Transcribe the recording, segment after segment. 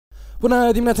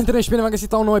Bună dimineața, internet și bine v-am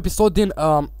găsit la un nou episod din...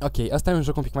 ok, asta e un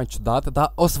joc un pic mai ciudat,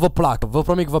 dar o să vă placă, vă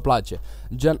promit că vă place.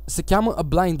 Gen, se cheamă A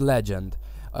Blind Legend.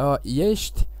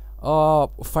 Ești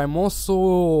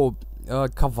faimosul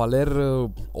cavaler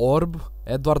orb,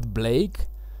 Edward Blake,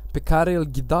 pe care îl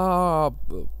ghida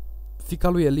fiica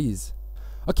lui Elize.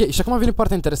 Ok, și acum vine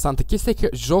partea interesantă. Chestia e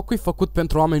că jocul e făcut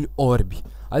pentru oameni orbi.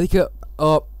 Adică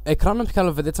ecranul pe care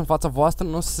îl vedeți în fața voastră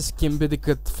nu o să se schimbe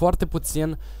decât foarte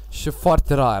puțin și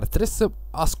foarte rar. Trebuie să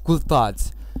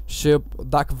ascultați. Și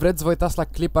dacă vreți să vă uitați la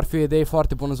clip, ar fi o idee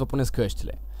foarte bună să vă puneți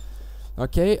căștile.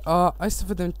 Ok, hai să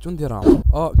vedem unde eram.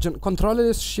 Gen,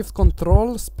 controlele, shift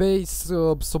control, space,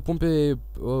 să o pun pe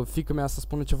fiica mea să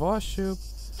spună ceva și...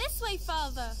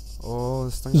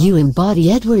 You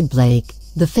embody Edward Blake,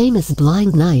 the famous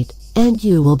blind knight, and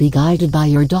you will be guided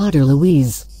by your daughter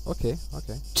Louise. Ok.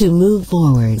 To move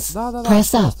forwards,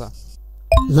 press up. Asta.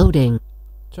 Loading.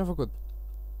 Ce-am făcut?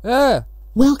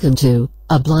 Welcome to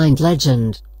A Blind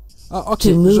Legend. Ok, To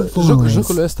move forwards,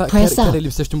 jocul ăsta press care up.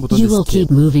 lipsește un buton You de will skip.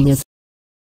 keep moving as...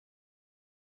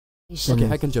 Ok,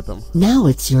 hai că începem. Now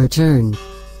it's your turn.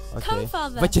 Ok.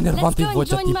 Băi, ce nervantă e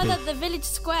vocea tipei. The village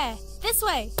square. This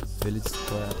way. Village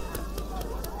Square.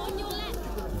 On your left.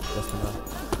 Asta, da.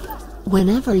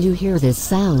 Whenever you hear this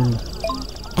sound,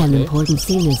 an important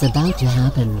scene is about to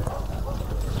happen.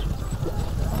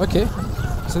 Ok,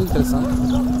 sunt interesant.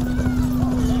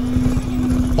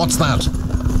 What's that?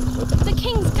 The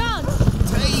king's gun.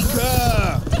 Take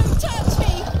her! Don't touch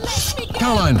me. Let me go.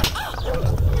 Caroline!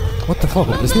 What the fuck,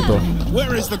 listen-o.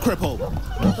 Where is the cripple?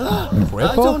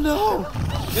 I don't know.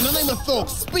 In the name of Thork,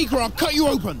 speak or I'll cut you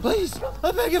open! Please,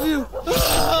 I beg of you.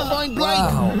 Find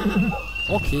Blake! Wow.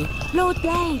 Ok. Lord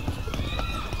Blake,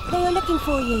 they are looking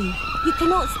for you. You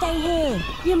cannot stay here.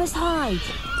 You must hide.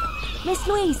 Miss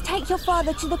Louise, take your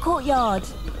father to the courtyard.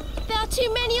 There are too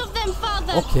many of them,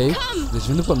 father. Ok, Come. deci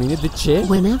vin după mine, de ce?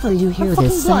 Whenever you hear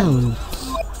this sound,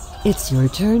 it's your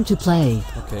turn to play.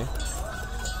 Ok.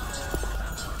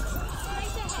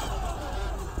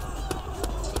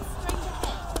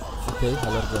 Ok,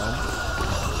 alergăm.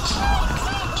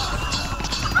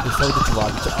 Deci s-aude ceva.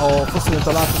 Au fost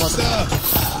silentă la acum. Sir,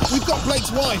 we've got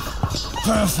Blake's wife!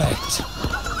 Perfect!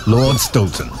 Lord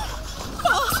Stilton.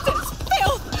 Bastards,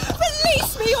 Bill.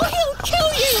 Release me or he'll kill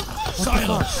you.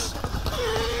 Silence.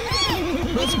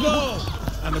 Let's go.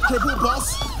 And the cripple boss?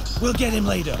 We'll get him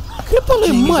later. Cripple-i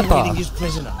King is măta! awaiting his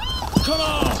prisoner. Come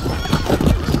on.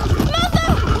 Mother,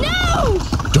 no.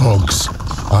 Dogs,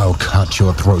 I'll cut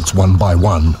your throats one by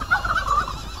one.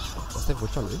 Asta e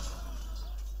vocea lui?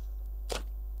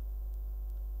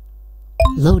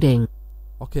 Loading.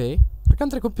 Ok. Cred că am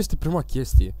trecut peste prima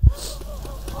chestie.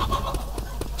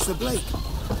 Sir Blake,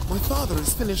 my father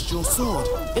has finished your sword.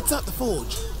 It's at the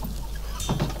forge.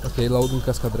 Ok, l-aud în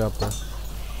casca dreaptă.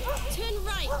 Turn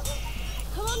right.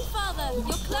 Come on, father.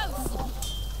 You're close.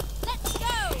 Let's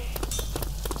go.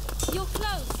 You're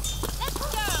close. Let's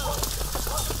go.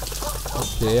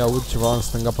 Ok, aud ceva în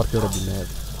stânga, parcă e o robinet.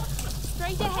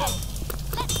 Straight ahead.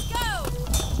 Let's go.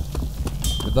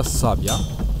 Mi-a dat sabia.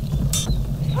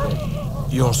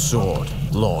 Your sword,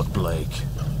 Lord Blake.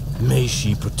 May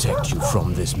she protect you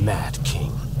from this mad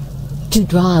king. To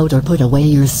draw out or put away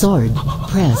your sword,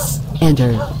 press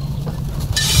Enter.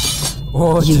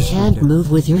 Oh, You ce can't șmecher. move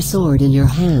with your sword in your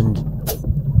hand.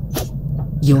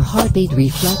 Your heartbeat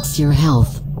reflects your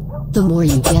health. The more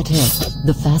you get hit,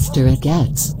 the faster it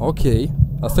gets. Ok,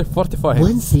 asta e foarte fain.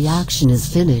 Once the action is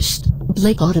finished,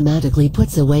 Blake automatically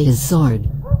puts away his sword.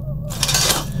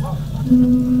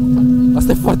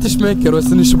 Asta e foarte șmecher, o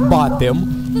să ne și batem.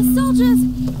 The soldiers.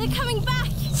 They're coming back.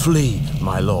 Flee,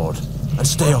 my lord, and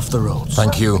stay off the roads.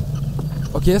 Thank you.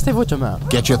 Ok, asta e vocea mea.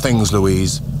 Get your things,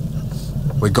 Louise.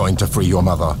 We're going to free your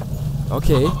mother. Ok,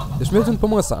 deci mergem pe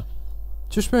măsa.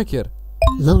 Ce șmecher.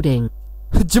 Loading.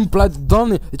 Ce-mi place,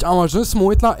 doamne, deci am ajuns să mă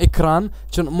uit la ecran,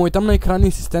 mă uitam la ecran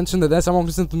insistent și îmi dădea seama că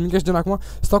nu sunt nimic și gen acum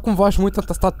stau cumva și mă uit la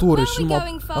tastatură și mă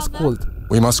ascult.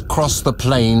 We must cross the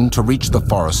plain to reach the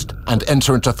forest and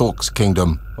enter into Thork's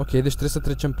kingdom. Ok, deci trebuie să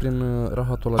trecem prin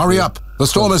rahatul ăla. Hurry up! The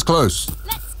storm is close.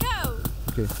 Let's go.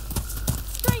 Ok,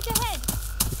 Straight ahead.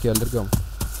 ok, alergăm.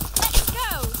 Let's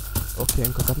go. Ok,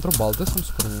 am căcat într-o baltă să-mi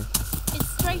supără mie. It's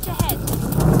straight ahead.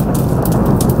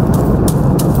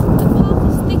 The path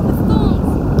is thick with thorns.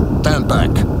 Stand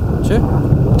back. Ce?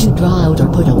 To draw out or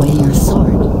put away your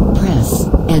sword, press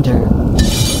Enter.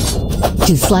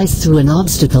 To slice through an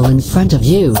obstacle in front of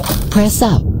you, press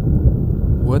up.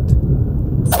 What?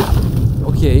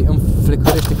 Ok, îmi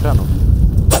flecărește ecranul.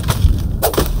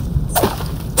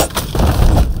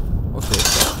 Ok.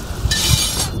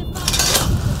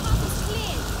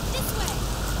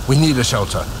 We need a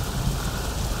shelter.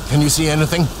 Can you see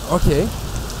anything? Ok. There,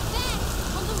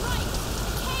 on the right,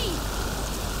 a cave.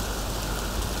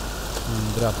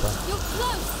 Dreapta. You're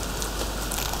close.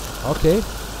 Ok.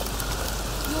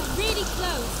 You're really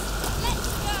close. Let's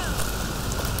go.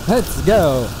 Let's go!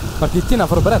 Parcă e tina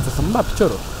vorbăreață să-mi bat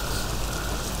piciorul.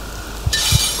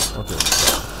 Ok.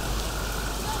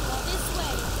 Noua, this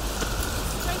way.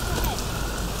 It's straight ahead.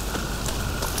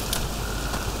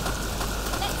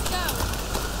 Let's go.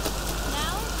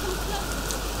 Now, come closer.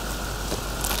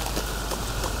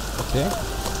 Ok.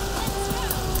 Let's go.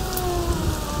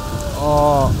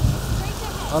 Oh, Straight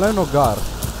ahead. ăla e un ogar.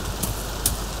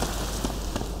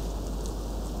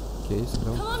 Ok, să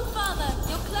dăm. Come on, father.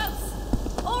 You're close.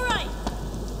 All right.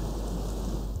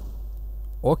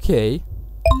 Ok.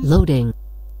 Loading.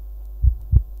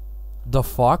 The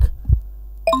fuck?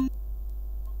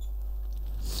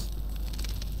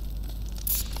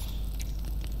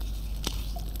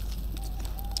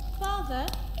 Father,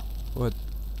 What?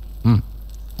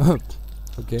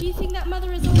 Ok. do you think that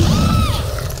mother is all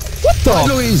right? Right,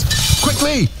 Louise!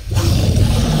 Quickly!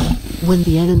 When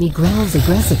the enemy growls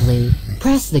aggressively,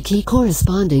 press the key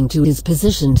corresponding to his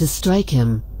position to strike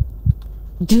him.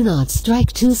 Do not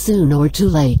strike too soon or too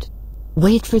late.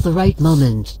 Wait for the right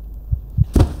moment.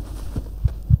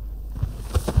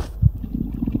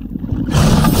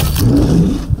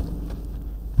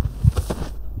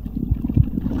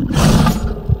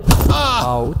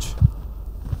 Ouch.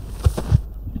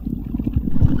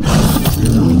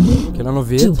 Can I move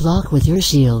To it? block with your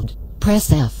shield,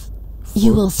 press F.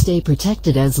 You will stay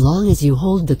protected as long as you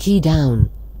hold the key down.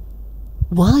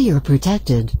 While you're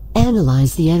protected,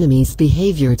 analyze the enemy's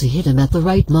behavior to hit him at the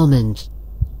right moment.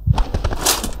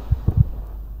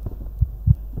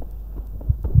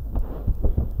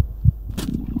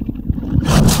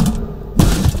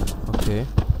 Ok.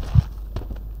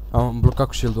 Am blocat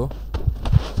cu shield-ul.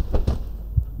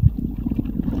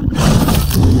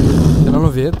 Can I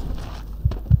move it?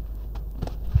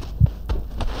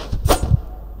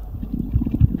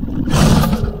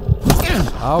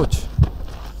 Ouch.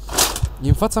 E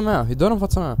în fața mea, e doar în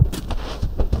fața mea.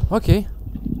 Ok.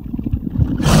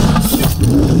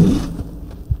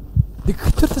 De câte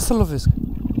ori trebuie să-l lovesc?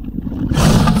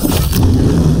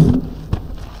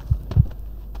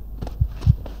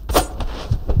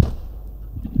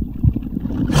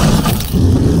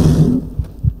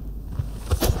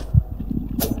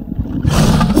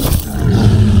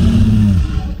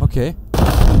 Ok.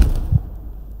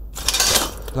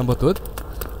 L-am bătut?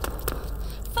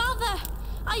 Father,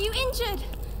 are you injured?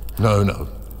 No, no.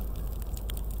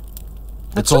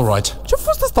 It's all right. Ce-a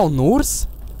fost asta, un urs?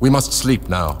 We must sleep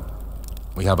now.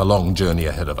 We have a long journey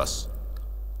ahead of us.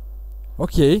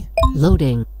 Ok.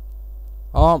 Loading.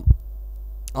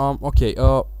 Ok,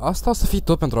 asta o să fie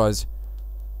tot pentru azi.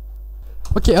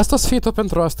 Ok, asta o să fie tot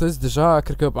pentru astăzi. Deja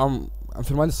cred că am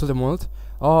filmat destul de mult.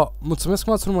 Mulțumesc că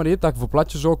m-ați urmărit. Dacă vă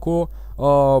place jocul,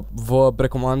 vă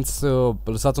recomand să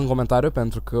lăsați un comentariu,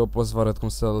 pentru că pot să vă arăt cum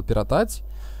să-l piratați.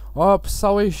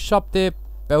 Sau e 7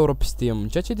 euro pe Steam,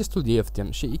 ceea ce e destul de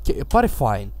ieftin și pare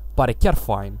fain, pare chiar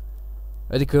fain.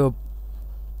 Adică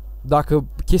dacă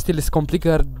chestiile se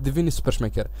complică, devine super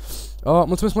șmecher.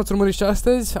 Mulțumesc că m-ați urmărit și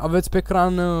astăzi. Aveți pe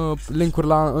ecran link-uri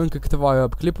la încă câteva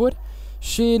clipuri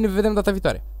și ne vedem data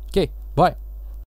viitoare. Ok, bye!